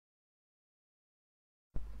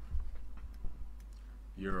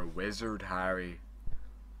you're a wizard, Harry.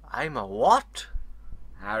 I'm a what?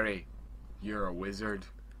 Harry, you're a wizard.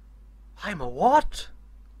 I'm a what?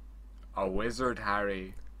 A wizard,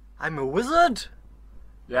 Harry. I'm a wizard?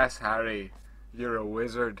 Yes, Harry, you're a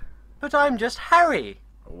wizard. But I'm just Harry.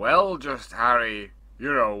 Well, just Harry,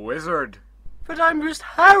 you're a wizard. But I'm just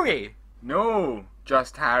Harry. No,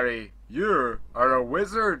 just Harry, you are a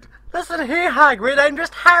wizard. Listen here, Hagrid, I'm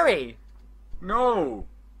just Harry. No,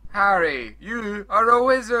 Harry, you are a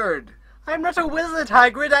wizard. I'm not a wizard,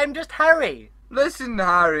 Hagrid, I'm just Harry. Listen,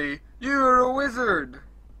 Harry, you're a wizard.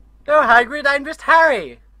 No, Hagrid, I'm just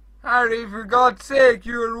Harry. Harry, for God's sake,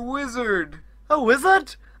 you're a wizard. A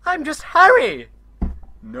wizard? I'm just Harry.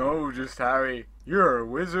 No, just Harry, you're a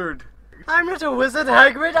wizard. I'm not a wizard,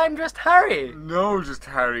 Hagrid, I'm just Harry. No, just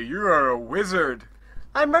Harry, you are a wizard.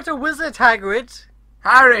 I'm not a wizard, Hagrid.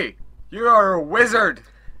 Harry, you are a wizard.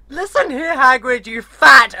 Listen here, Hagrid, you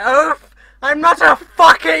fat oaf. I'm not a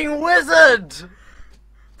fucking wizard.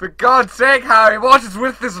 For God's sake, Harry, what is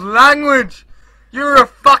with this language? You're a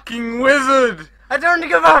fucking wizard. I don't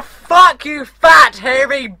give a fuck, you fat,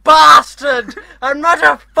 hairy bastard. I'm not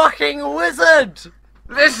a fucking wizard.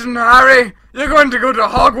 Listen, Harry, you're going to go to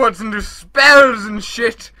Hogwarts and do spells and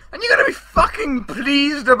shit, and you're gonna be fucking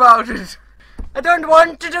pleased about it. I don't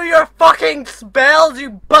want to do your fucking spells,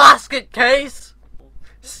 you basket case.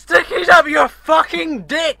 Stick it up your fucking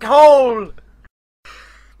dick hole.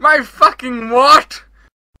 My fucking what?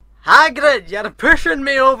 Hagrid, you're pushing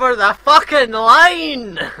me over the fucking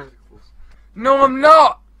line. No, I'm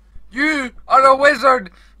not. You are a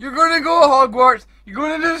wizard. You're gonna go to Hogwarts. You're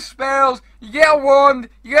gonna do spells. You get a wand.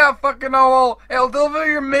 You get a fucking owl. It'll deliver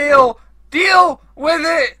your mail. Deal with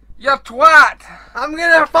it, you twat. I'm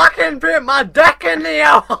gonna fucking put my dick in the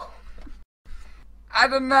owl. I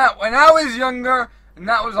done that when I was younger, and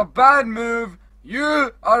that was a bad move.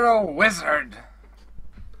 You are a wizard.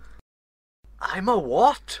 I'm a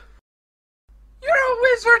what? You're a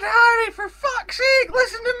wizard, Harry. For fuck's sake,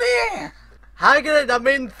 listen to me. Hagrid, I've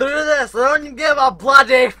been through this. I don't give a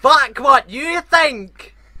bloody fuck what you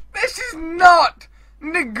think. This is not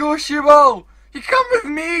negotiable. You come with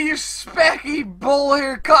me, you specky, bull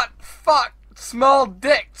haircut, fuck, small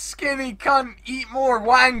dick, skinny cunt, eat more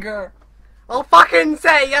wanger. I'll fucking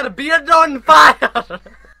set your beard on fire.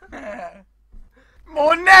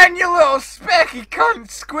 More than you little specky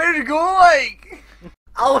cunt, square to go like.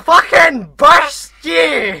 I'll fucking burst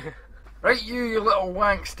you. Right you little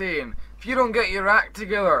wank stain. If you don't get your act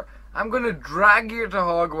together, I'm gonna drag you to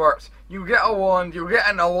Hogwarts. You'll get a wand, you'll get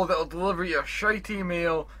an owl that'll deliver you a shitey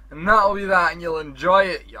mail, and that'll be that, and you'll enjoy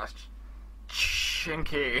it, you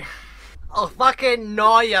chinky. I'll fucking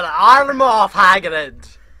gnaw your arm off,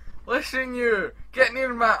 Hagrid. Listen you, get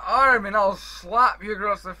near my arm and I'll slap you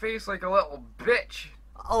across the face like a little bitch.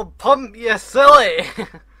 I'll pump you silly.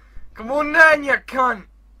 Come on then, you cunt.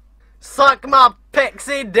 Suck my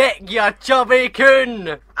pixie dick, you chubby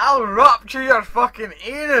coon. I'll rupture your fucking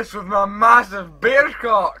anus with my massive bear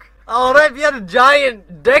cock. I'll rip your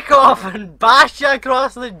giant dick off and bash you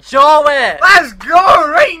across the jaw with it. Let's go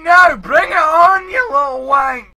right now, bring it on, you little wank.